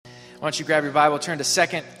Why don't you grab your Bible, turn to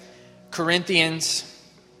 2 Corinthians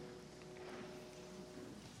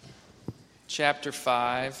chapter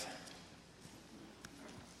 5.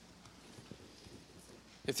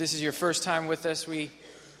 If this is your first time with us, we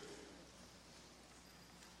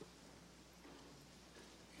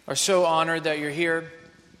are so honored that you're here.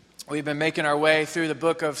 We've been making our way through the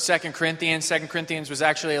book of 2 Corinthians. 2 Corinthians was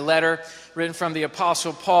actually a letter written from the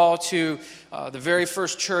Apostle Paul to the very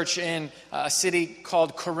first church in a city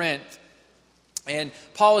called Corinth. And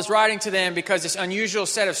Paul is writing to them because this unusual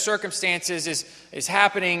set of circumstances is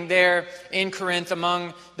happening there in Corinth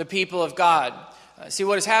among the people of God. See,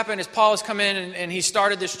 what has happened is Paul has come in and he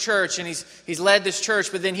started this church and he's led this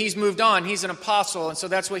church, but then he's moved on. He's an apostle, and so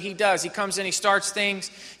that's what he does. He comes in, he starts things,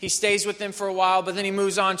 he stays with them for a while, but then he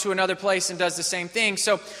moves on to another place and does the same thing.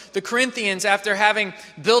 So the Corinthians, after having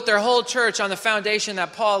built their whole church on the foundation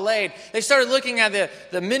that Paul laid, they started looking at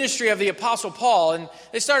the ministry of the apostle Paul, and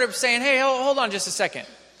they started saying, hey, hold on just a second.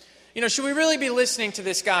 Should we really be listening to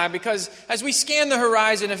this guy? Because as we scan the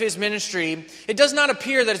horizon of his ministry, it does not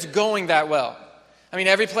appear that it's going that well. I mean,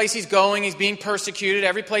 every place he's going, he's being persecuted.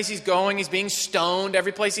 Every place he's going, he's being stoned.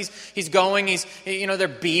 Every place he's going, they're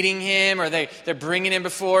beating him, or they're bringing him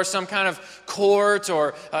before some kind of court,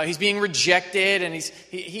 or he's being rejected, and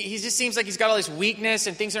he just seems like he's got all this weakness,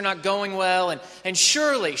 and things are not going well. And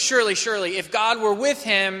surely, if God were with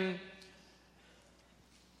him,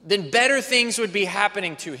 then better things would be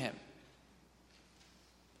happening to him.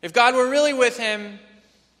 If God were really with him,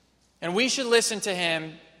 and we should listen to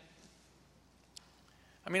him,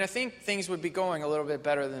 I think things would be going a little bit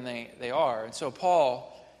better than they are. And so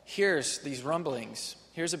Paul hears about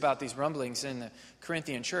these rumblings in the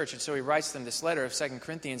Corinthian church. And so he writes them this letter of 2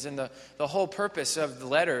 Corinthians. And the whole purpose of the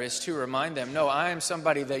letter is to remind them, no, I am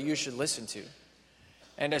somebody that you should listen to.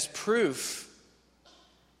 And as proof,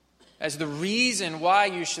 as the reason why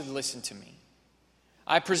you should listen to me,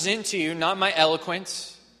 I present to you not my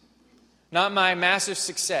eloquence, not my massive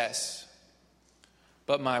success,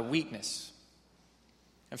 but my weakness.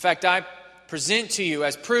 In fact, I present to you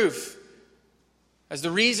as proof, as the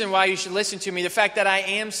reason why you should listen to me, the fact that I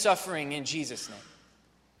am suffering in Jesus' name.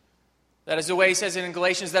 That is the way he says it in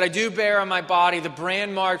Galatians, that I do bear on my body the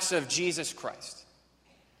brand marks of Jesus Christ.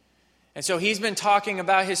 And so he's been talking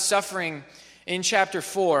about his suffering in chapter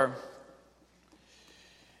 4.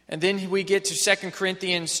 And then we get to 2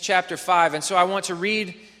 Corinthians chapter 5. And so I want to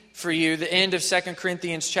read for you the end of 2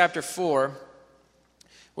 Corinthians chapter 4,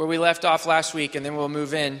 where we left off last week, and then we'll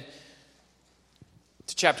move in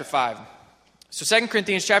to chapter 5. So 2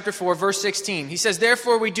 Corinthians chapter 4, verse 16, he says,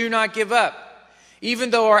 therefore we do not give up. Even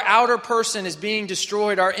though our outer person is being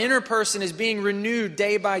destroyed, our inner person is being renewed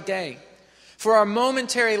day by day. For our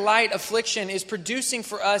momentary light affliction is producing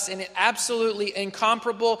for us an absolutely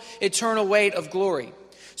incomparable eternal weight of glory.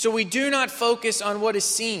 So we do not focus on what is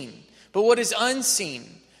seen, but what is unseen.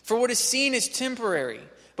 For what is seen is temporary,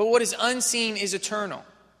 but what is unseen is eternal.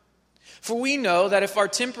 For we know that if our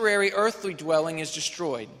temporary earthly dwelling is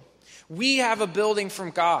destroyed, we have a building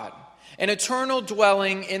from God, an eternal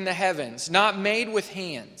dwelling in the heavens, not made with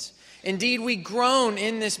hands. Indeed, we groan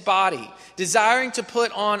in this body, desiring to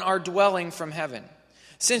put on our dwelling from heaven.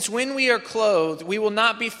 Since when we are clothed, we will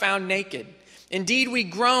not be found naked. Indeed, we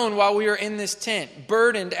groan while we are in this tent,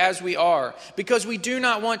 burdened as we are, because we do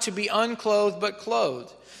not want to be unclothed but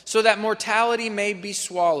clothed, so that mortality may be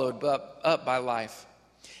swallowed up by life.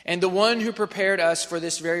 And the one who prepared us for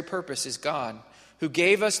this very purpose is God, who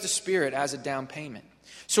gave us the Spirit as a down payment.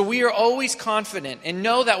 So we are always confident and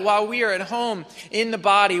know that while we are at home in the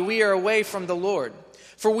body, we are away from the Lord.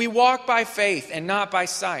 For we walk by faith and not by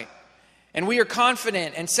sight. And we are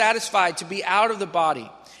confident and satisfied to be out of the body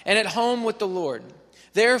and at home with the Lord.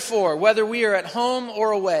 Therefore, whether we are at home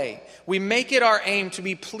or away, we make it our aim to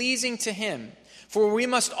be pleasing to Him. For we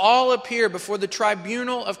must all appear before the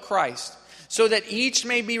tribunal of Christ, so that each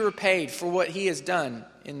may be repaid for what he has done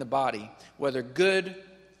in the body, whether good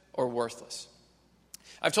or worthless.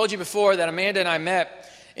 I've told you before that Amanda and I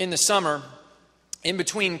met in the summer in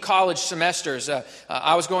between college semesters.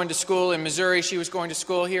 I was going to school in Missouri. She was going to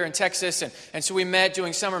school here in Texas. And so we met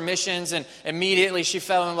doing summer missions, and immediately she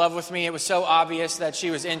fell in love with me. It was so obvious that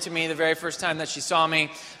she was into me the very first time that she saw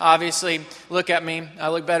me. Obviously, look at me. I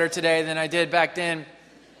look better today than I did back then.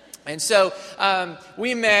 And so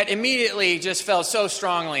we met, immediately just felt so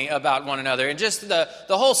strongly about one another. And just the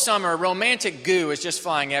whole summer, romantic goo is just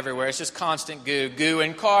flying everywhere. It's just constant goo. Goo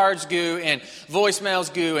in cards, goo in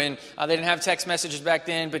voicemails, goo in, they didn't have text messages back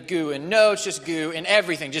then, but goo in notes, just goo in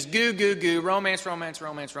everything. Just goo, goo, goo, romance, romance,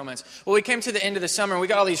 romance, romance. Well, we came to the end of the summer, and we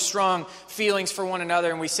got all these strong feelings for one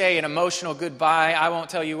another, and we say an emotional goodbye. I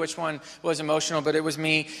won't tell you which one was emotional, but it was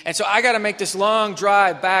me. And so I got to make this long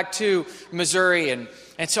drive back to Missouri, and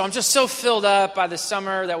so I'm just so filled up by the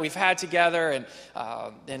summer that we've had together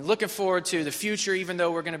and looking forward to the future, even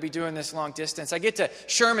though we're going to be doing this long distance. I get to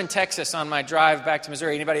Sherman, Texas on my drive back to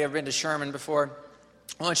Missouri. Anybody ever been to Sherman before?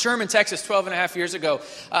 Well, in Sherman, Texas, 12 and a half years ago,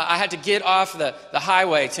 I had to get off the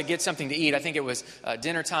highway to get something to eat. I think it was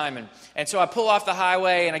dinner time. And so I pull off the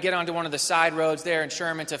highway and I get onto one of the side roads there in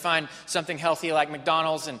Sherman to find something healthy like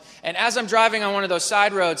McDonald's. And as I'm driving on one of those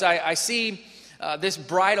side roads, I see this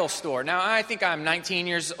bridal store. Now, I think I'm 19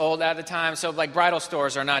 years old at the time, so like bridal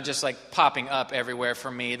stores are not just like popping up everywhere for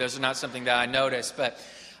me. Those are not something that I noticed, but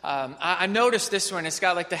I noticed this one. It's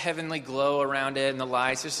got like the heavenly glow around it and the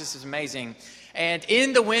lights. It's just amazing. And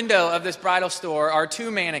in the window of this bridal store are two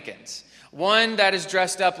mannequins. One that is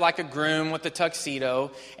dressed up like a groom with the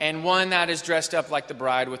tuxedo, and one that is dressed up like the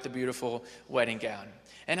bride with the beautiful wedding gown.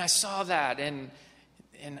 And I saw that, and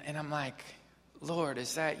I'm like, Lord,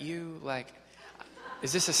 is that you? Like,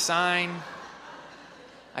 is this a sign?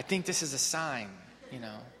 I think this is a sign,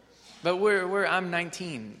 But I'm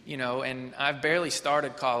 19, and I've barely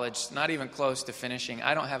started college, not even close to finishing.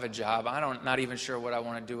 I don't have a job. Not even sure what I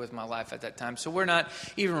want to do with my life at that time. So we're not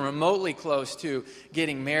even remotely close to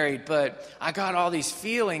getting married. But I got all these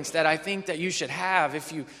feelings that I think that you should have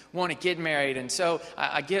if you want to get married. And so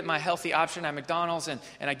I get my healthy option at McDonald's, and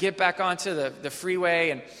I get back onto the freeway,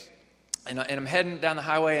 and I'm heading down the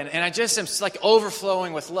highway, and I just am like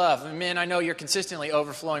overflowing with love. And men, I know you're consistently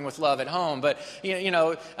overflowing with love at home, but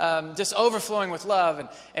just overflowing with love.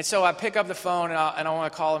 And so I pick up the phone, and I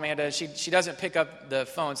want to call Amanda. She doesn't pick up the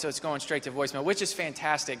phone, so it's going straight to voicemail, which is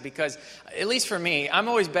fantastic because, at least for me, I'm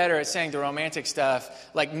always better at saying the romantic stuff,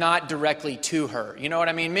 like not directly to her. You know what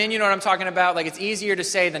I mean? Men, you know what I'm talking about? Like it's easier to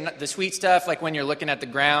say the sweet stuff, like when you're looking at the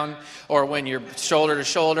ground or when you're shoulder to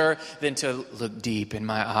shoulder, than to look deep in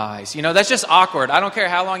my eyes. That's just awkward. I don't care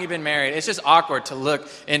how long you've been married. It's just awkward to look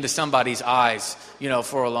into somebody's eyes,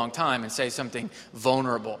 for a long time and say something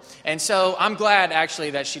vulnerable. And so I'm glad,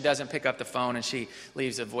 actually, that she doesn't pick up the phone and she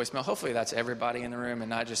leaves a voicemail. Hopefully that's everybody in the room and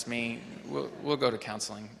not just me. We'll go to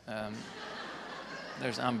counseling.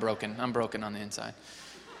 I'm broken. I'm broken on the inside.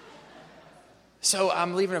 So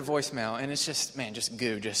I'm leaving a voicemail, and it's just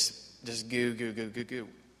goo. Just goo, goo, goo, goo, goo.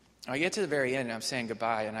 I get to the very end, and I'm saying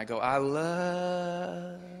goodbye, and I go, I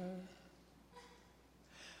love...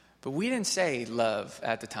 But we didn't say love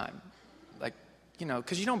at the time,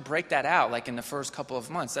 because you don't break that out like in the first couple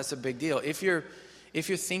of months. That's a big deal. If you're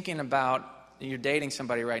thinking about you're dating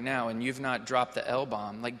somebody right now and you've not dropped the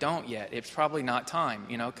L-bomb, don't yet. It's probably not time,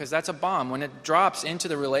 because that's a bomb. When it drops into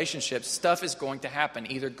the relationship, stuff is going to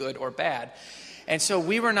happen, either good or bad. And so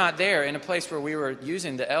we were not there in a place where we were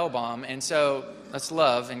using the L-bomb. And so that's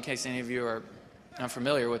love, in case any of you are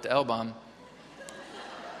unfamiliar with the L-bomb.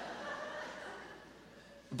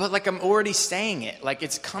 But I'm already saying it,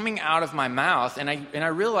 it's coming out of my mouth, and I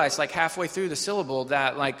realized halfway through the syllable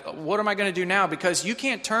that what am I going to do now? Because you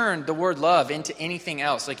can't turn the word love into anything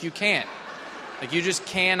else. You can't, you just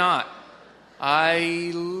cannot.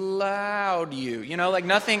 I allowed you,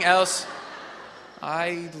 nothing else.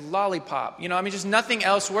 I lollipop, just nothing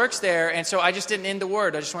else works there, and so I just didn't end the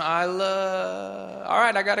word. I just went all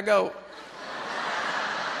right, I gotta go,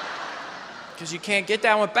 because you can't get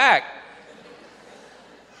that one back.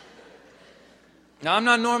 Now, I'm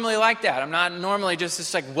not normally like that. I'm not normally just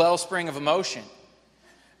this wellspring of emotion.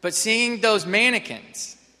 But seeing those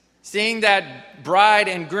mannequins, seeing that bride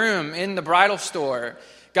and groom in the bridal store,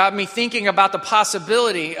 got me thinking about the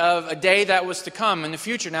possibility of a day that was to come in the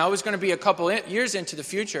future. Now, it was going to be a couple years into the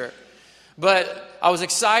future. But I was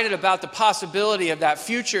excited about the possibility of that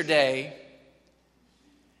future day.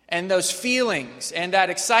 And those feelings and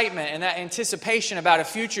that excitement and that anticipation about a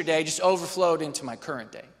future day just overflowed into my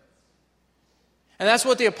current day. And that's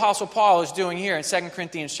what the Apostle Paul is doing here in 2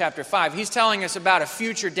 Corinthians chapter 5. He's telling us about a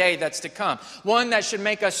future day that's to come. One that should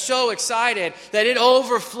make us so excited that it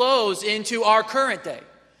overflows into our current day.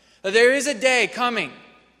 That there is a day coming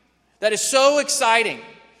that is so exciting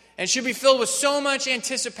and should be filled with so much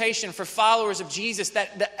anticipation for followers of Jesus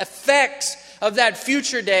that the effects of that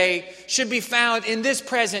future day should be found in this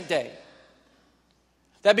present day.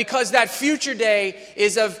 That because that future day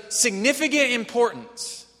is of significant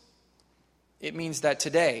importance, it means that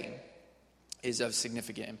today is of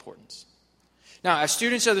significant importance. Now, as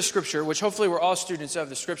students of the Scripture, which hopefully we're all students of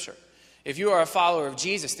the Scripture, if you are a follower of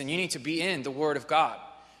Jesus, then you need to be in the Word of God.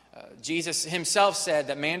 Jesus himself said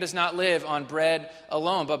that man does not live on bread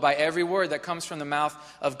alone, but by every word that comes from the mouth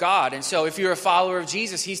of God. And so if you're a follower of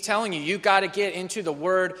Jesus, he's telling you, you've got to get into the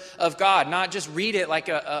Word of God, not just read it like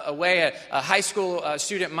a way a high school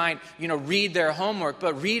student might, read their homework,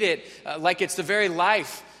 but read it like it's the very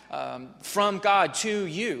life from God to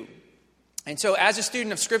you. And so as a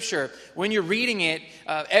student of Scripture, when you're reading it,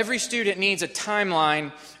 every student needs a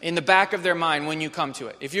timeline in the back of their mind when you come to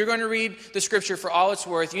it. If you're going to read the Scripture for all it's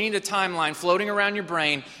worth, you need a timeline floating around your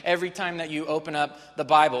brain every time that you open up the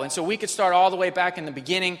Bible. And so we could start all the way back in the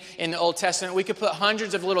beginning in the Old Testament. We could put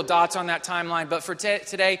hundreds of little dots on that timeline, but for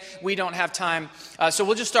today, we don't have time. So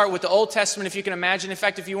we'll just start with the Old Testament, if you can imagine. In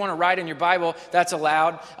fact, if you want to write in your Bible, that's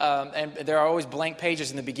allowed. And there are always blank pages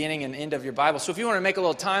in the beginning and end of your Bible. So if you want to make a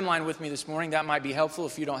little timeline with me this morning, that might be helpful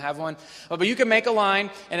if you don't have one. But you can make a line,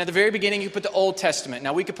 and at the very beginning, you put the Old Testament.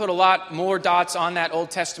 Now, we could put a lot more dots on that Old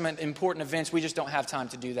Testament important events. We just don't have time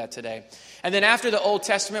to do that today. And then after the Old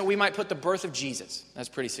Testament, we might put the birth of Jesus. That's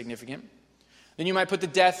pretty significant. Then you might put the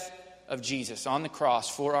death of Jesus on the cross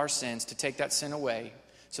for our sins to take that sin away,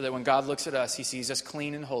 so that when God looks at us, he sees us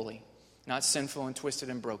clean and holy, not sinful and twisted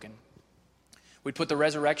and broken. We'd put the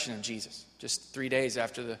resurrection of Jesus, just 3 days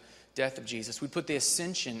after the death of Jesus. We put the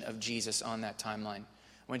ascension of Jesus on that timeline,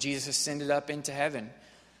 when Jesus ascended up into heaven,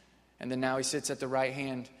 and then now he sits at the right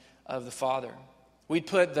hand of the Father. We'd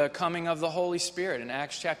put the coming of the Holy Spirit in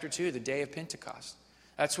Acts chapter 2, the day of Pentecost.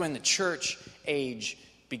 That's when the church age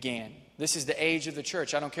began. This is the age of the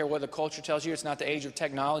church. I don't care what the culture tells you. It's not the age of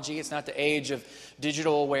technology. It's not the age of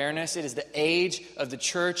digital awareness. It is the age of the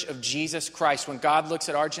church of Jesus Christ. When God looks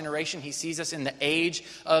at our generation, he sees us in the age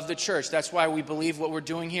of the church. That's why we believe what we're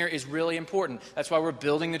doing here is really important. That's why we're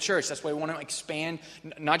building the church. That's why we want to expand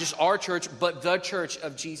not just our church, but the church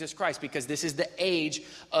of Jesus Christ, because this is the age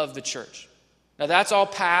of the church. Now, that's all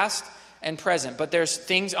past and present, but there's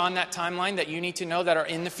things on that timeline that you need to know that are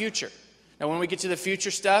in the future. Now, when we get to the future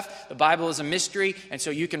stuff, the Bible is a mystery, and so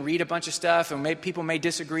you can read a bunch of stuff, and people may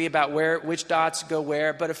disagree about which dots go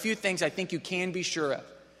where, but a few things I think you can be sure of.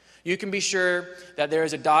 You can be sure that there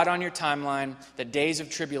is a dot on your timeline that days of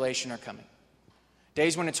tribulation are coming.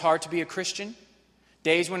 Days when it's hard to be a Christian.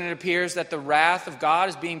 Days when it appears that the wrath of God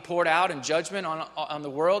is being poured out in judgment on the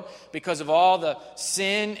world because of all the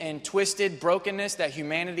sin and twisted brokenness that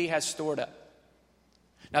humanity has stored up.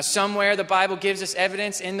 Now, somewhere the Bible gives us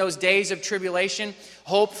evidence in those days of tribulation.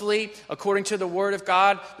 Hopefully, according to the Word of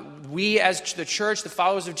God, we as the church, the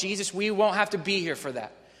followers of Jesus, we won't have to be here for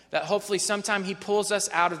that. That hopefully sometime he pulls us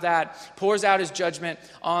out of that, pours out his judgment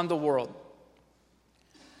on the world.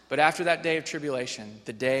 But after that day of tribulation,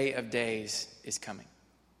 the day of days is coming.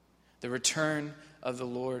 The return of the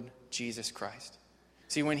Lord Jesus Christ.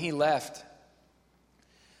 See, when he left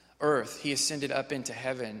earth, he ascended up into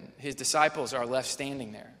heaven. His disciples are left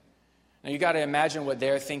standing there. Now you got to imagine what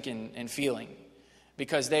they're thinking and feeling,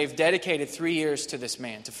 because they've dedicated 3 years to this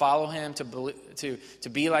man, to follow him, to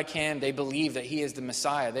be like him. They believe that he is the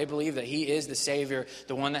Messiah. They believe that he is the Savior,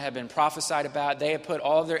 the one that had been prophesied about. They have put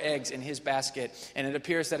all their eggs in his basket, and it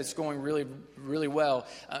appears that it's going really, really well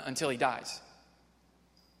until he dies.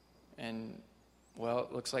 And, well,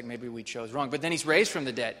 it looks like maybe we chose wrong. But then he's raised from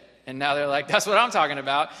the dead. And now they're like, that's what I'm talking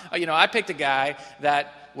about. I picked a guy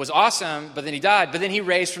that was awesome, but then he died. But then he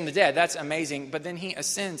raised from the dead. That's amazing. But then he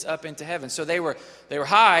ascends up into heaven. So they were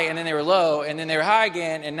high, and then they were low, and then they were high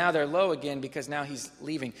again, and now they're low again because now he's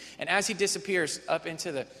leaving. And as he disappears up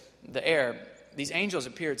into the air, these angels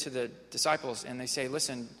appear to the disciples, and they say,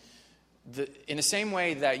 listen, in the same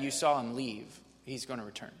way that you saw him leave, he's going to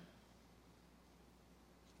return.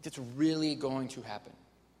 It's really going to happen.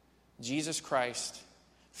 Jesus Christ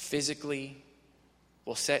physically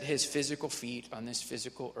will set his physical feet on this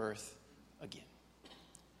physical earth again.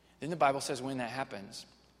 Then the Bible says when that happens,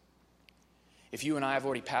 if you and I have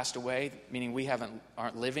already passed away, meaning we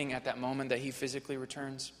aren't living at that moment that he physically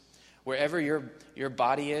returns, wherever your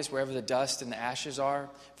body is, wherever the dust and the ashes are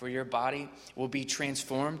for your body will be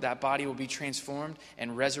transformed. That body will be transformed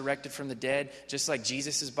and resurrected from the dead, just like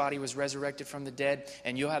Jesus' body was resurrected from the dead.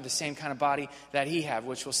 And you'll have the same kind of body that he had,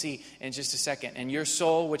 which we'll see in just a second. And your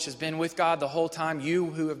soul, which has been with God the whole time, you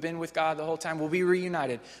who have been with God the whole time, will be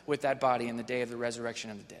reunited with that body in the day of the resurrection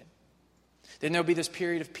of the dead. Then there'll be this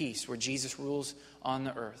period of peace where Jesus rules on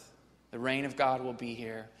the earth. The reign of God will be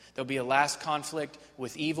here. There'll be a last conflict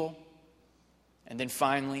with evil. And then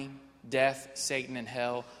finally, death, Satan, and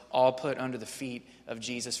hell all put under the feet of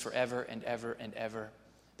Jesus forever and ever and ever.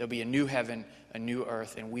 There'll be a new heaven, a new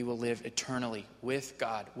earth, and we will live eternally with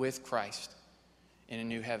God, with Christ, in a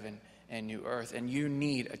new heaven and new earth. And you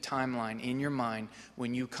need a timeline in your mind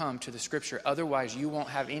when you come to the Scripture. Otherwise, you won't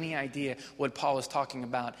have any idea what Paul is talking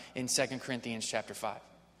about in 2 Corinthians chapter 5.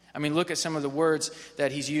 I mean, look at some of the words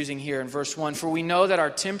that he's using here in verse 1. For we know that our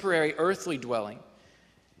temporary earthly dwelling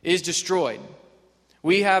is destroyed.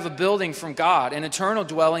 We have a building from God, an eternal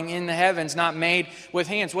dwelling in the heavens, not made with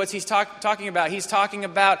hands. What's he talking about? He's talking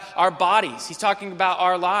about our bodies. He's talking about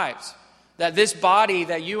our lives. That this body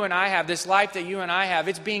that you and I have, this life that you and I have,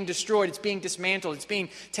 it's being destroyed, it's being dismantled, it's being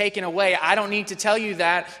taken away. I don't need to tell you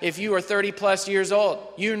that if you are 30 plus years old.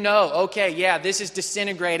 You know, okay, yeah, this is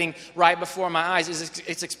disintegrating right before my eyes.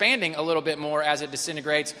 It's expanding a little bit more as it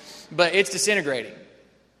disintegrates, but it's disintegrating.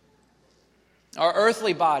 Our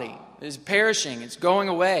earthly body is perishing, it's going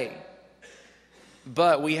away.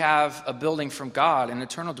 But we have a building from God, an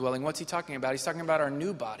eternal dwelling. What's he talking about? He's talking about our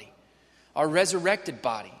new body, our resurrected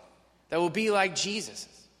body. That will be like Jesus.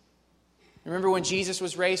 Remember when Jesus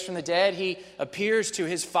was raised from the dead, he appears to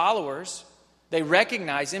his followers. They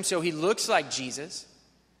recognize him, so he looks like Jesus.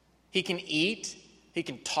 He can eat, he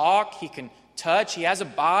can talk, he can touch. He has a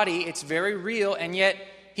body, it's very real, and yet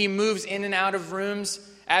he moves in and out of rooms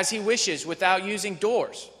as he wishes without using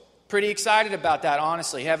doors. Pretty excited about that,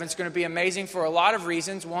 honestly. Heaven's going to be amazing for a lot of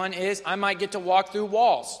reasons. One is I might get to walk through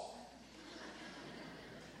walls.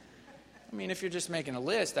 I mean, if you're just making a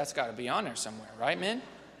list, that's got to be on there somewhere, right, men?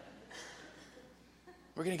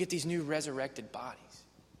 We're going to get these new resurrected bodies.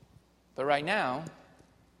 But right now,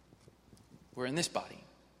 we're in this body,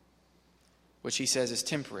 which he says is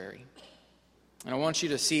temporary. And I want you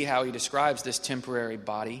to see how he describes this temporary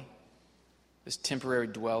body, this temporary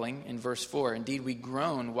dwelling in verse 4. Indeed, we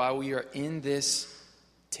groan while we are in this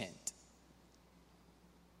tent.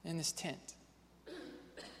 In this tent.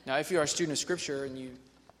 Now, if you are a student of Scripture and you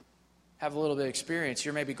have a little bit of experience,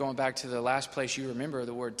 you're maybe going back to the last place you remember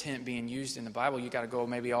the word tent being used in the Bible. You got to go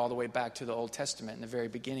maybe all the way back to the Old Testament in the very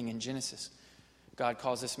beginning in Genesis. God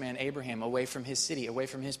calls this man Abraham away from his city, away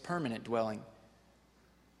from his permanent dwelling. And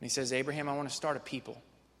he says, Abraham, I want to start a people.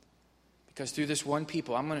 Because through this one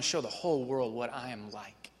people, I'm going to show the whole world what I am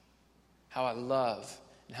like. How I love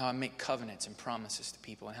and how I make covenants and promises to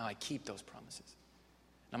people and how I keep those promises.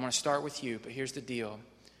 And I'm going to start with you, but here's the deal.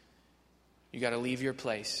 You got to leave your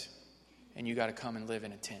place. And you got to come and live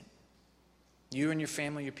in a tent. You and your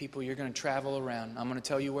family, your people, you're going to travel around. I'm going to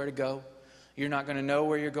tell you where to go. You're not going to know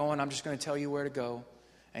where you're going. I'm just going to tell you where to go.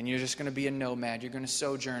 And you're just going to be a nomad. You're going to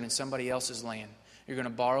sojourn in somebody else's land. You're going to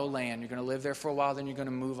borrow land. You're going to live there for a while. Then you're going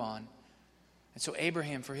to move on. And so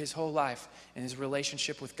Abraham, for his whole life and his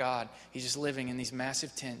relationship with God, he's just living in these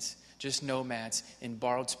massive tents, just nomads in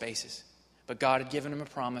borrowed spaces. But God had given him a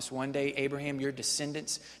promise. One day, Abraham, your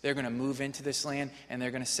descendants, they're going to move into this land and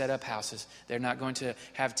they're going to set up houses. They're not going to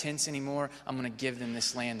have tents anymore. I'm going to give them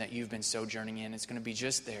this land that you've been sojourning in. It's going to be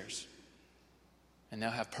just theirs. And they'll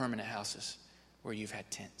have permanent houses where you've had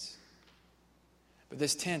tents. But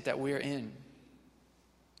this tent that we're in,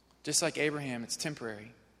 just like Abraham, it's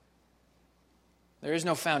temporary. There is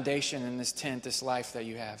no foundation in this tent, this life that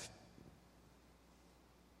you have.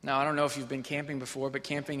 Now, I don't know if you've been camping before, but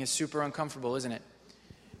camping is super uncomfortable, isn't it?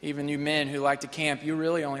 Even you men who like to camp, you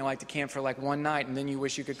really only like to camp for like one night, and then you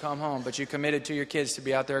wish you could come home. But you committed to your kids to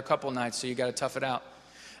be out there a couple nights, so you got to tough it out.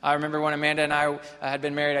 I remember when Amanda and I had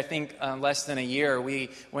been married, I think less than a year, we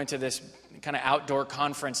went to this kind of outdoor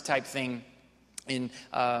conference type thing. And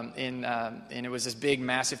it was this big,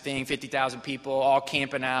 massive thing, 50,000 people, all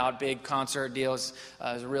camping out, big concert deals. It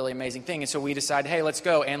was a really amazing thing. And so we decided, hey, let's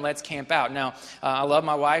go and let's camp out. Now, I love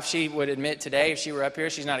my wife. She would admit today, if she were up here,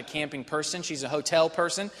 she's not a camping person. She's a hotel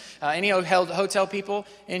person. Any hotel people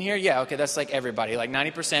in here? Yeah, okay, that's like everybody, like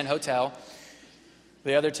 90% hotel.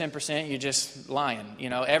 The other 10%, you're just lying. You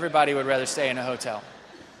know, everybody would rather stay in a hotel.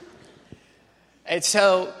 And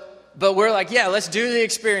so... But we're like, yeah, let's do the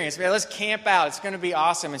experience, man. Let's camp out. It's going to be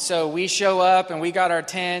awesome. And so we show up and we got our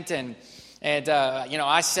tent and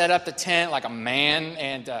I set up the tent like a man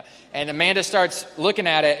and Amanda starts looking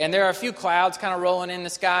at it and there are a few clouds kind of rolling in the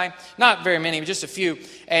sky. Not very many, but just a few.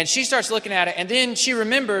 And she starts looking at it and then she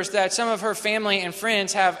remembers that some of her family and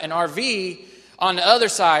friends have an RV on the other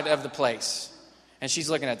side of the place. And she's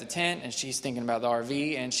looking at the tent and she's thinking about the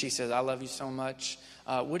RV and she says, I love you so much.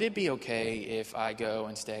 Would it be okay if I go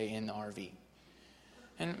and stay in the RV?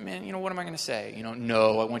 And man, what am I going to say?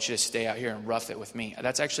 No, I want you to stay out here and rough it with me.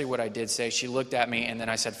 That's actually what I did say. She looked at me and then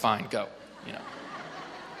I said, fine, go.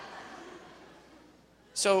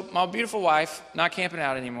 So my beautiful wife, not camping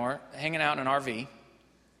out anymore, hanging out in an RV.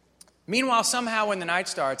 Meanwhile, somehow when the night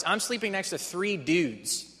starts, I'm sleeping next to 3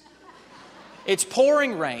 dudes. It's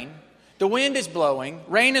pouring rain. The wind is blowing.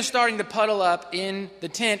 Rain is starting to puddle up in the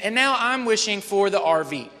tent. And now I'm wishing for the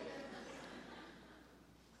RV.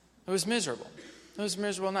 It was miserable. It was a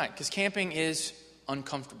miserable night because camping is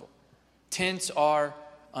uncomfortable. Tents are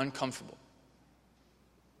uncomfortable.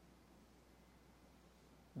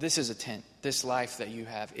 This is a tent. This life that you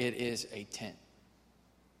have, it is a tent.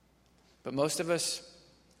 But most of us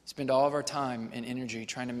spend all of our time and energy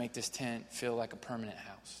trying to make this tent feel like a permanent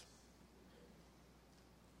house.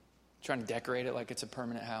 Trying to decorate it like it's a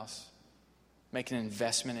permanent house. Making an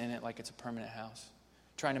investment in it like it's a permanent house.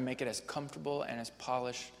 Trying to make it as comfortable and as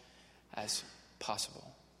polished as possible.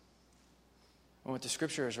 And what the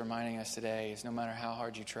scripture is reminding us today is no matter how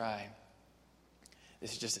hard you try,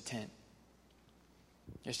 this is just a tent.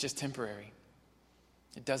 It's just temporary.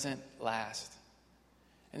 It doesn't last.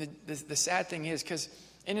 And the sad thing is, because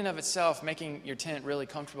in and of itself, making your tent really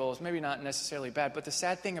comfortable is maybe not necessarily bad, but the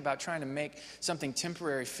sad thing about trying to make something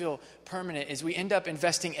temporary feel permanent is we end up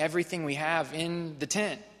investing everything we have in the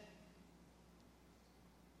tent.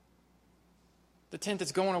 The tent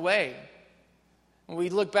that's going away. When we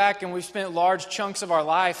look back and we've spent large chunks of our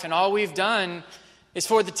life and all we've done is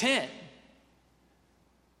for the tent.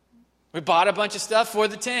 We bought a bunch of stuff for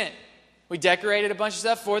the tent. We decorated a bunch of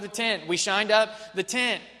stuff for the tent. We shined up the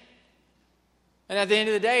tent. And at the end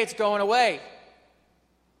of the day, it's going away.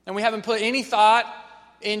 And we haven't put any thought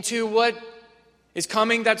into what is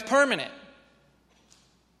coming that's permanent.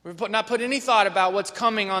 We've not put any thought about what's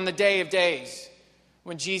coming on the day of days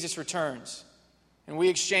when Jesus returns. And we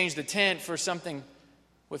exchange the tent for something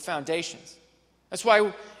with foundations. That's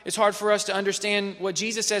why it's hard for us to understand what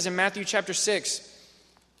Jesus says in Matthew chapter 6.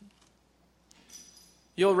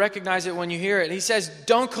 You'll recognize it when you hear it. He says,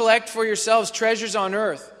 "Don't collect for yourselves treasures on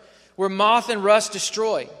earth, where moth and rust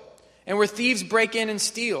destroy, and where thieves break in and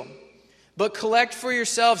steal. But collect for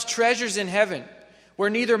yourselves treasures in heaven, where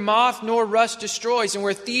neither moth nor rust destroys, and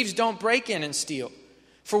where thieves don't break in and steal.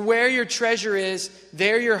 For where your treasure is,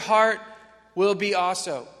 there your heart will be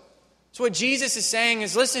also." So what Jesus is saying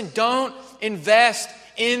is, listen, don't invest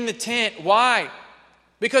in the tent. Why?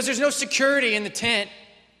 Because there's no security in the tent.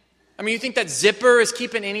 I mean, you think that zipper is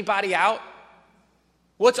keeping anybody out?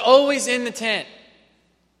 What's always in the tent?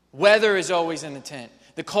 Weather is always in the tent.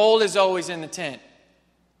 The cold is always in the tent.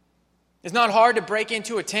 It's not hard to break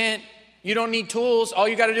into a tent. You don't need tools. All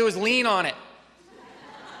you got to do is lean on it.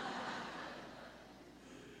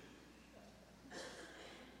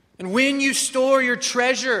 And when you store your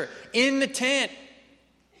treasure in the tent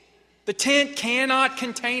cannot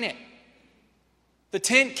contain it. The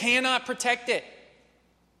tent cannot protect it.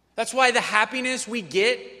 That's why the happiness we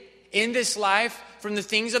get in this life from the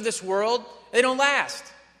things of this world, they don't last.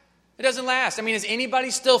 It doesn't last. I mean, is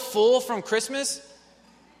anybody still full from Christmas?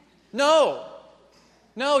 No.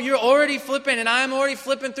 No, you're already flipping, and I'm already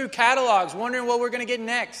flipping through catalogs, wondering what we're going to get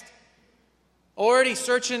next. Already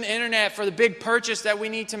searching the internet for the big purchase that we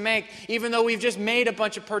need to make, even though we've just made a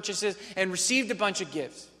bunch of purchases and received a bunch of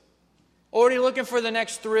gifts. Already looking for the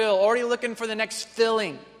next thrill, already looking for the next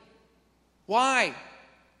filling. Why?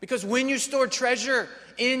 Because when you store treasure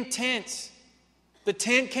in tents, the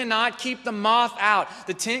tent cannot keep the moth out.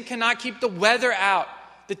 The tent cannot keep the weather out.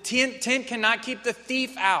 The tent cannot keep the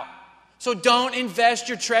thief out. So don't invest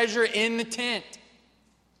your treasure in the tent.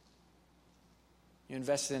 You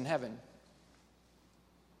invest it in heaven,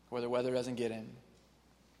 where the weather doesn't get in,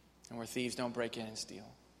 and where thieves don't break in and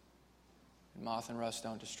steal, and moth and rust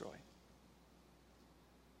don't destroy.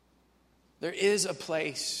 There is a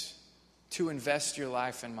place to invest your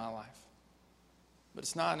life in my life, but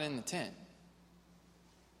it's not in the tent.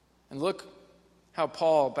 And look how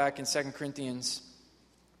Paul, back in 2 Corinthians,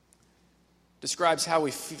 describes how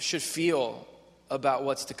we should feel about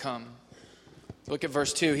what's to come. Look at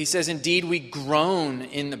verse 2. He says, "Indeed, we groan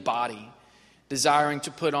in the body, desiring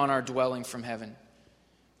to put on our dwelling from heaven."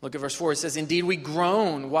 Look at verse 4. It says, "Indeed, we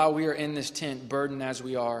groan while we are in this tent, burdened as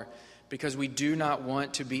we are, because we do not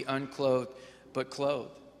want to be unclothed, but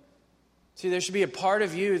clothed." See, there should be a part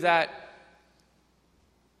of you that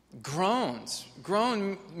groans.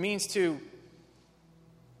 Groan means to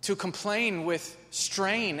complain with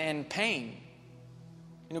strain and pain.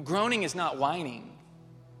 You know, groaning is not whining.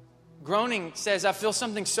 Groaning says, I feel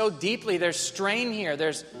something so deeply. There's strain here.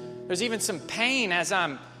 There's even some pain as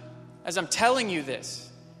I'm telling you this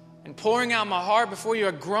and pouring out my heart before you.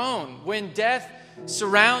 A groan. When death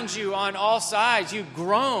surrounds you on all sides, you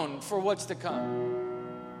groan for what's to come.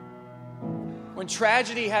 When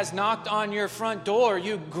tragedy has knocked on your front door,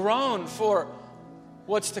 you groan for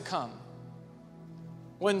what's to come.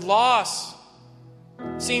 When loss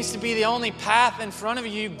seems to be the only path in front of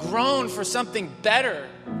you, you groan for something better.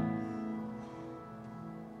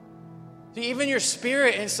 See, even your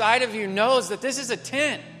spirit inside of you knows that this is a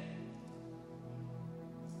tent.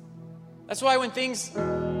 That's why when things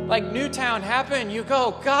like Newtown happen, you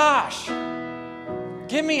go, gosh,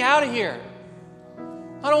 get me out of here.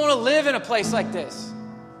 I don't want to live in a place like this.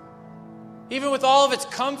 Even with all of its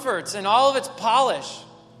comforts and all of its polish,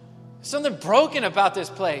 there's something broken about this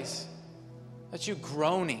place. That's you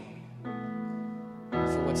groaning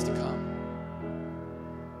for what's to come.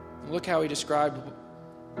 And look how he described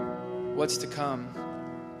what's to come.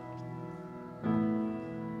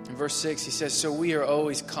 In verse 6, he says, so we are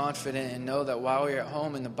always confident and know that while we are at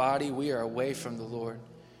home in the body, we are away from the Lord.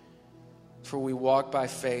 For we walk by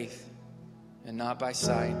faith and not by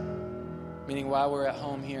sight. Meaning while we're at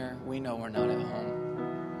home here, we know we're not at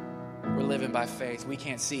home. We're living by faith. We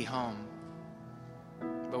can't see home.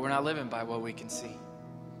 But we're not living by what we can see.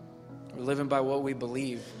 We're living by what we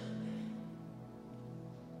believe.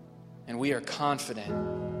 And we are confident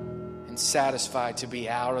and satisfied to be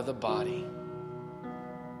out of the body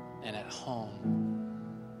and at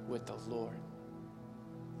home with the Lord.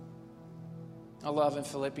 I love in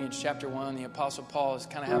Philippians chapter 1, the Apostle Paul is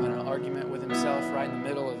kind of having an argument with himself right in the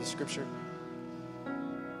middle of the scripture.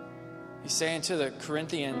 He's saying to the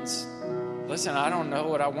Corinthians, listen, I don't know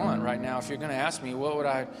what I want right now. If you're going to ask me, what would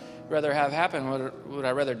I rather have happen? Would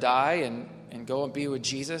I rather die and go and be with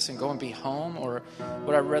Jesus and go and be home? Or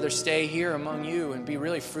would I rather stay here among you and be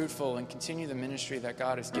really fruitful and continue the ministry that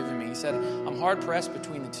God has given me? He said, I'm hard-pressed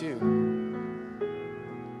between the two.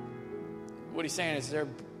 What he's saying is they're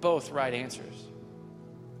both right answers.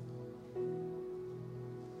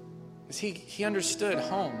 Because he understood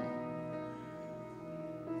home.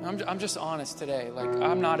 I'm just honest today. Like,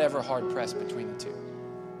 I'm not ever hard-pressed between the two.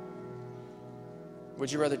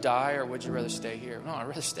 Would you rather die or would you rather stay here? No, I'd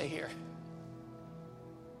rather stay here.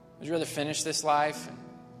 Would you rather finish this life and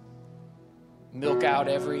milk out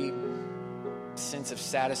every sense of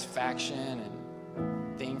satisfaction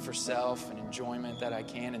and thing for self and enjoyment that I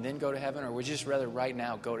can and then go to heaven? Or would you just rather right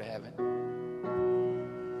now go to heaven?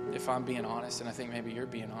 If I'm being honest, and I think maybe you're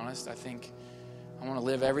being honest, I think I want to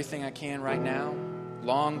live everything I can right now.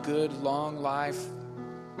 Long, good, long life.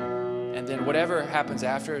 And then whatever happens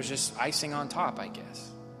after is just icing on top, I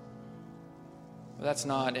guess. But that's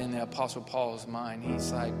not in the Apostle Paul's mind.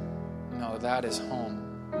 He's like, no, that is home.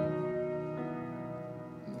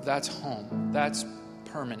 That's home. That's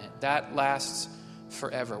permanent. That lasts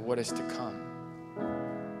forever. What is to come?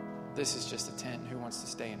 This is just a tent. Who wants to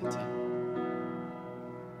stay in a tent?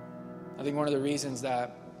 I think one of the reasons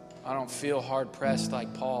that I don't feel hard-pressed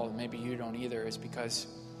like Paul, maybe you don't either, is because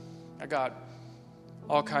I got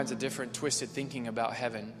all kinds of different twisted thinking about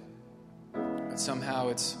heaven. And somehow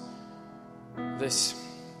it's this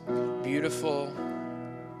beautiful,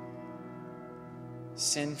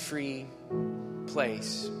 sin-free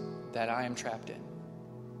place that I am trapped in.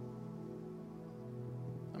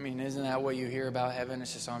 I mean, isn't that what you hear about heaven?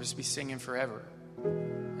 It's just, I'll just be singing forever.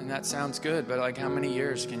 And that sounds good, but like, how many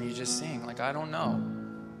years can you just sing? Like, I don't know.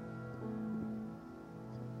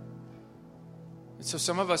 And so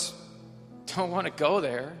some of us don't want to go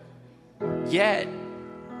there yet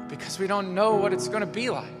because we don't know what it's going to be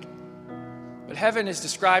like. But heaven is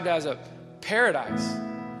described as a paradise.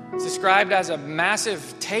 It's described as a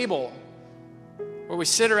massive table where we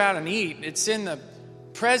sit around and eat. It's in the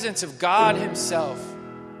presence of God himself.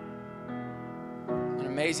 An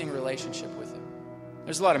amazing relationship with him.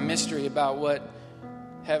 There's a lot of mystery about what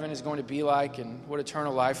heaven is going to be like and what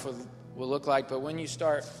eternal life will look like. But when you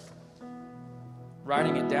start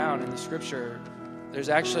writing it down in the scripture, there's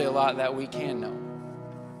actually a lot that we can know.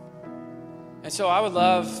 And so I would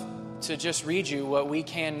love to just read you what we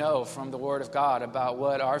can know from the Word of God about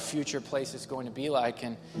what our future place is going to be like.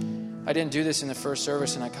 And I didn't do this in the first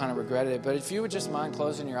service and I kind of regretted it, but if you would just mind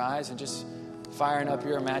closing your eyes and just firing up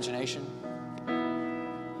your imagination.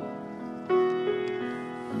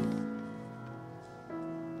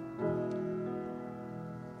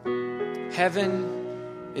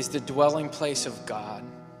 Heaven is the dwelling place of God.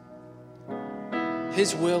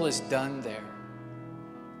 His will is done there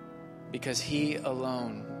because he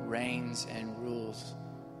alone reigns and rules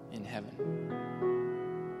in heaven.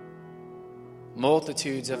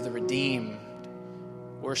 Multitudes of the redeemed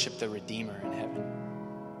worship the Redeemer in heaven.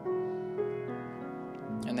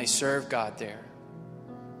 And they serve God there.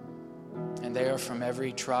 And they are from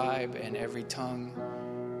every tribe and every tongue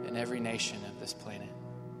and every nation of this planet.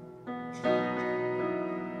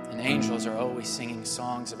 And angels are always singing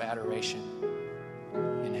songs of adoration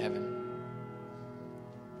in heaven.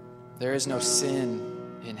 There is no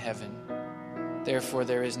sin in heaven. Therefore,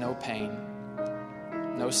 there is no pain,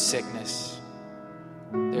 no sickness.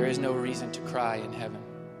 There is no reason to cry in heaven.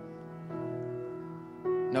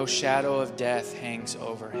 No shadow of death hangs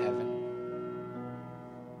over heaven,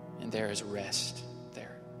 and there is rest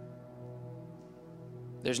there.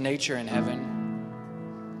 There's nature in heaven.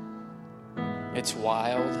 It's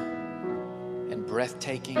wild and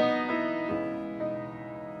breathtaking and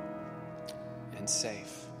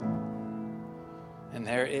safe. And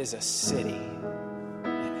there is a city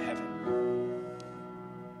in heaven.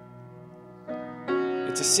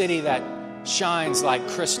 It's a city that shines like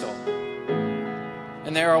crystal.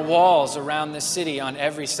 And there are walls around this city on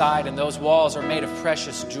every side, and those walls are made of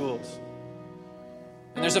precious jewels.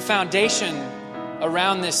 And there's a foundation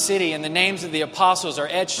around this city, and the names of the apostles are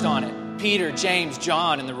etched on it: Peter, James,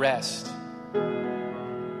 John, and the rest.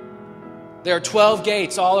 There are 12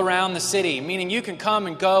 gates all around the city, meaning you can come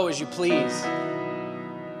and go as you please.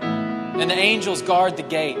 And the angels guard the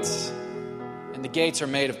gates, and the gates are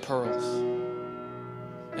made of pearls.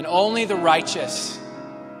 And only the righteous,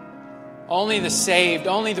 only the saved,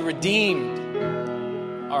 only the redeemed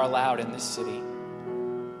are allowed in this city.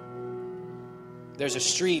 There's a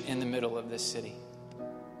street in the middle of this city.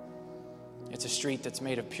 It's a street that's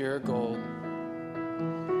made of pure gold.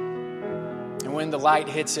 And when the light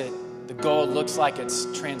hits it, the gold looks like it's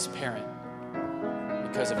transparent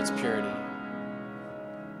because of its purity.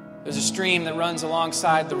 There's a stream that runs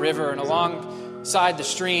alongside the river, and alongside the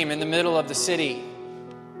stream in the middle of the city,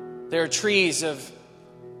 there are trees of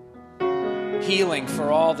healing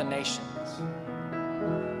for all the nations.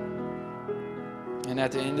 And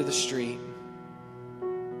at the end of the street,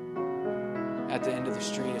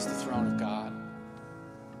 is the throne of God.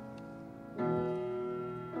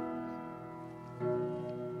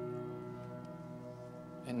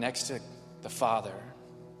 And next to the Father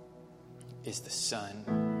is the Son,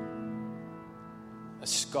 a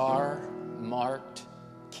scar-marked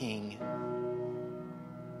king.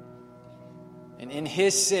 And in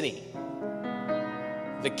his city,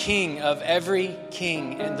 the King of every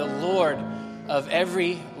king and the Lord of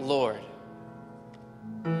every Lord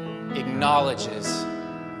acknowledges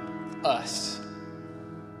us.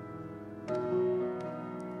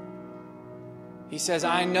 He says,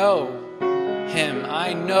 I know him.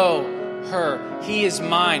 I know her. He is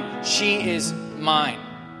mine. She is mine.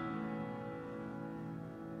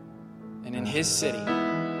 And in his city,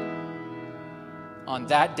 on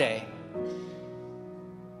that day,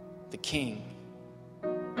 the King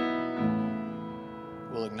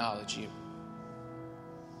will acknowledge you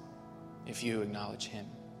if you acknowledge him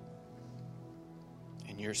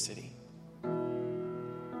in your city.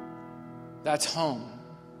 That's home.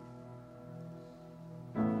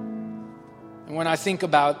 And when I think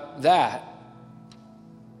about that,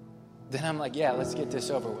 then I'm like, yeah, let's get this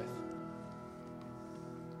over with.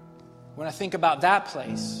 When I think about that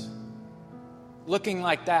place, looking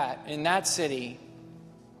like that, in that city,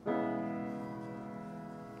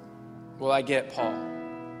 well, I get Paul.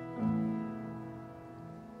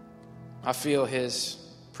 I feel his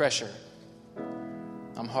pressure.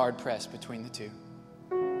 I'm hard pressed between the two.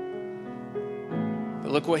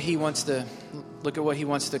 But look at what he wants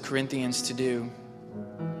the Corinthians to do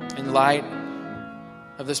in light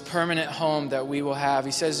of this permanent home that we will have.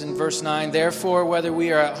 He says in verse 9, therefore, whether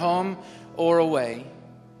we are at home or away,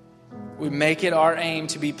 we make it our aim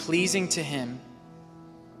to be pleasing to him.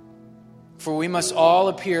 For we must all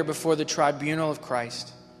appear before the tribunal of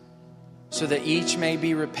Christ, so that each may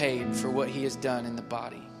be repaid for what he has done in the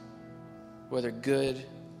body, whether good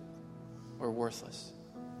or worthless.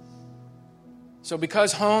 So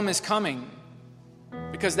because home is coming,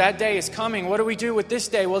 because that day is coming, what do we do with this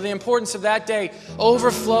day? Well, the importance of that day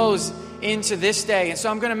overflows into this day. And so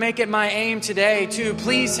I'm going to make it my aim today to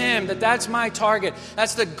please him, that's my target.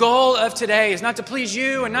 That's the goal of today, is not to please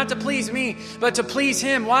you and not to please me, but to please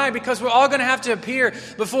him. Why? Because we're all going to have to appear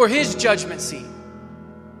before his judgment seat.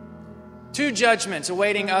 2 judgments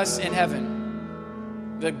awaiting us in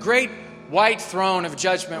heaven. The great white throne of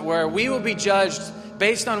judgment, where we will be judged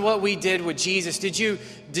based on what we did with Jesus. Did you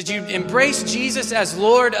embrace Jesus as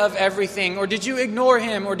Lord of everything? Or did you ignore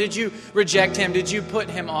him? Or did you reject him? Did you put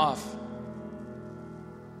him off?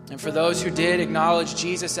 And for those who did acknowledge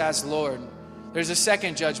Jesus as Lord, there's a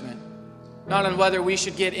second judgment. Not on whether we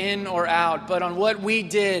should get in or out, but on what we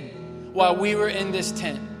did while we were in this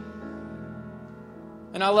tent.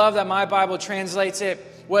 And I love that my Bible translates it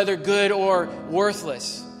whether good or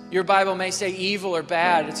worthless. Your Bible may say evil or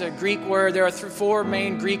bad. It's a Greek word. There are 4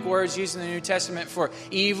 main Greek words used in the New Testament for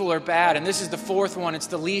evil or bad. And this is the 4th one. It's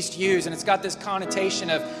the least used. And it's got this connotation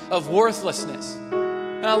of worthlessness.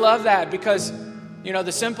 And I love that because,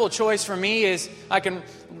 the simple choice for me is I can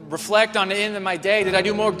reflect on the end of my day. Did I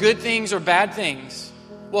do more good things or bad things?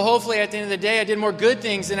 Well, hopefully at the end of the day, I did more good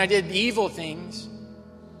things than I did evil things.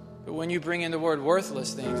 But when you bring in the word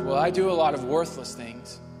worthless things, well, I do a lot of worthless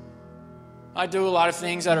things. I do a lot of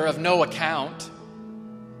things that are of no account,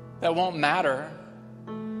 that won't matter.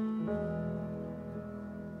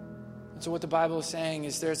 And so what the Bible is saying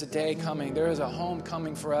is there's a day coming, there is a home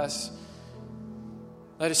coming for us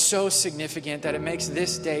that is so significant that it makes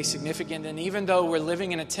this day significant. And even though we're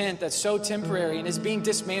living in a tent that's so temporary and is being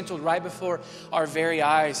dismantled right before our very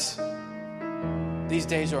eyes, these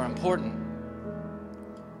days are important.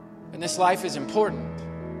 And this life is important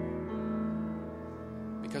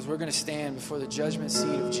because we're going to stand before the judgment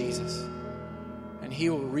seat of Jesus, and He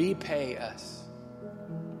will repay us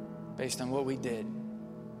based on what we did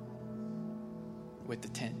with the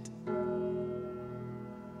tent.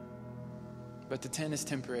 But the tent is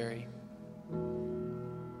temporary.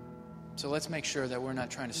 So let's make sure that we're not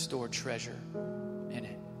trying to store treasure in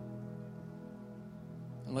it.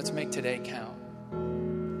 And let's make today count,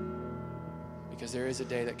 because there is a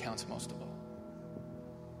day that counts most of all.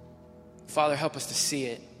 Father, help us to see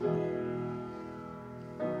it.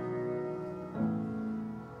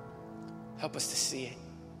 Help us to see it.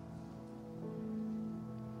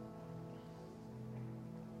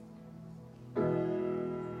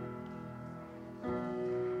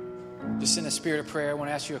 Just in the spirit of prayer, I want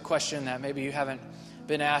to ask you a question that maybe you haven't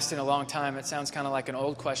been asked in a long time. It sounds kind of like an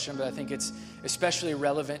old question, but I think it's especially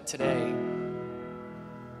relevant today.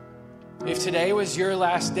 If today was your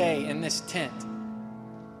last day in this tent,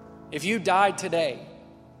 if you died today,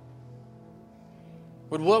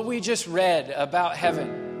 would what we just read about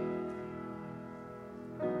heaven,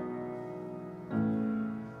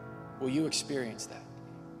 will you experience that?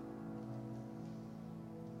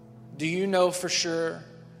 Do you know for sure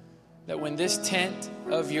that when this tent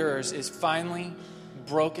of yours is finally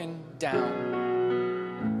broken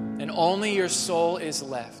down and only your soul is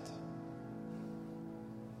left,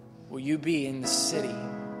 will you be in the city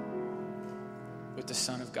with the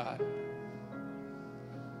Son of God?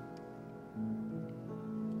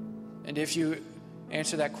 And if you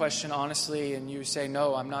answer that question honestly and you say,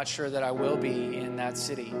 no, I'm not sure that I will be in that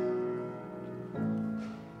city,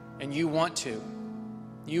 and you want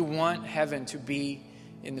heaven to be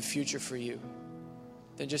in the future for you,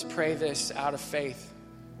 then just pray this out of faith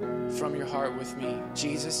from your heart with me.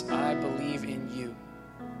 Jesus, I believe in you.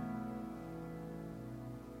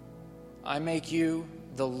 I make you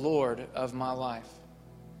the Lord of my life.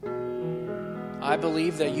 I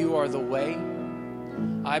believe that you are the way.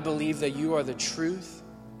 I believe that you are the truth.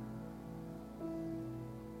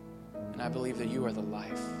 And I believe that you are the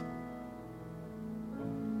life.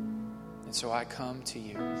 And so I come to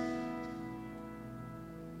you.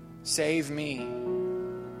 Save me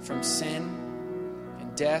from sin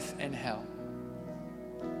and death and hell.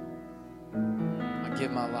 I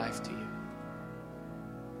give my life to you.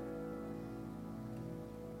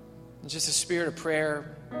 Just a spirit of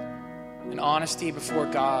prayer and honesty before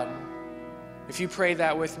God. If you pray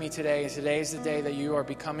that with me today, today is the day that you are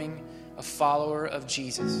becoming a follower of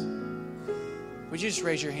Jesus. Would you just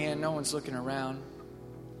raise your hand? No one's looking around.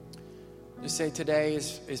 Just say, today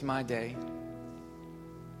is my day.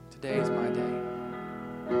 Today is my day.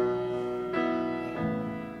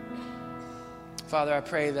 Father, I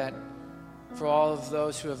pray that for all of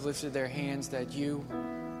those who have lifted their hands, that you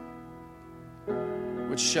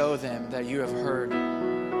would show them that you have heard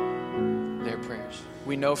their prayers.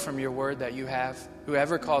 We know from your word that you have.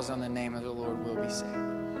 Whoever calls on the name of the Lord will be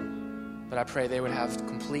saved. But I pray they would have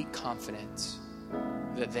complete confidence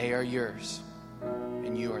that they are yours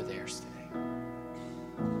and you are theirs today.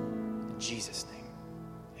 In Jesus' name.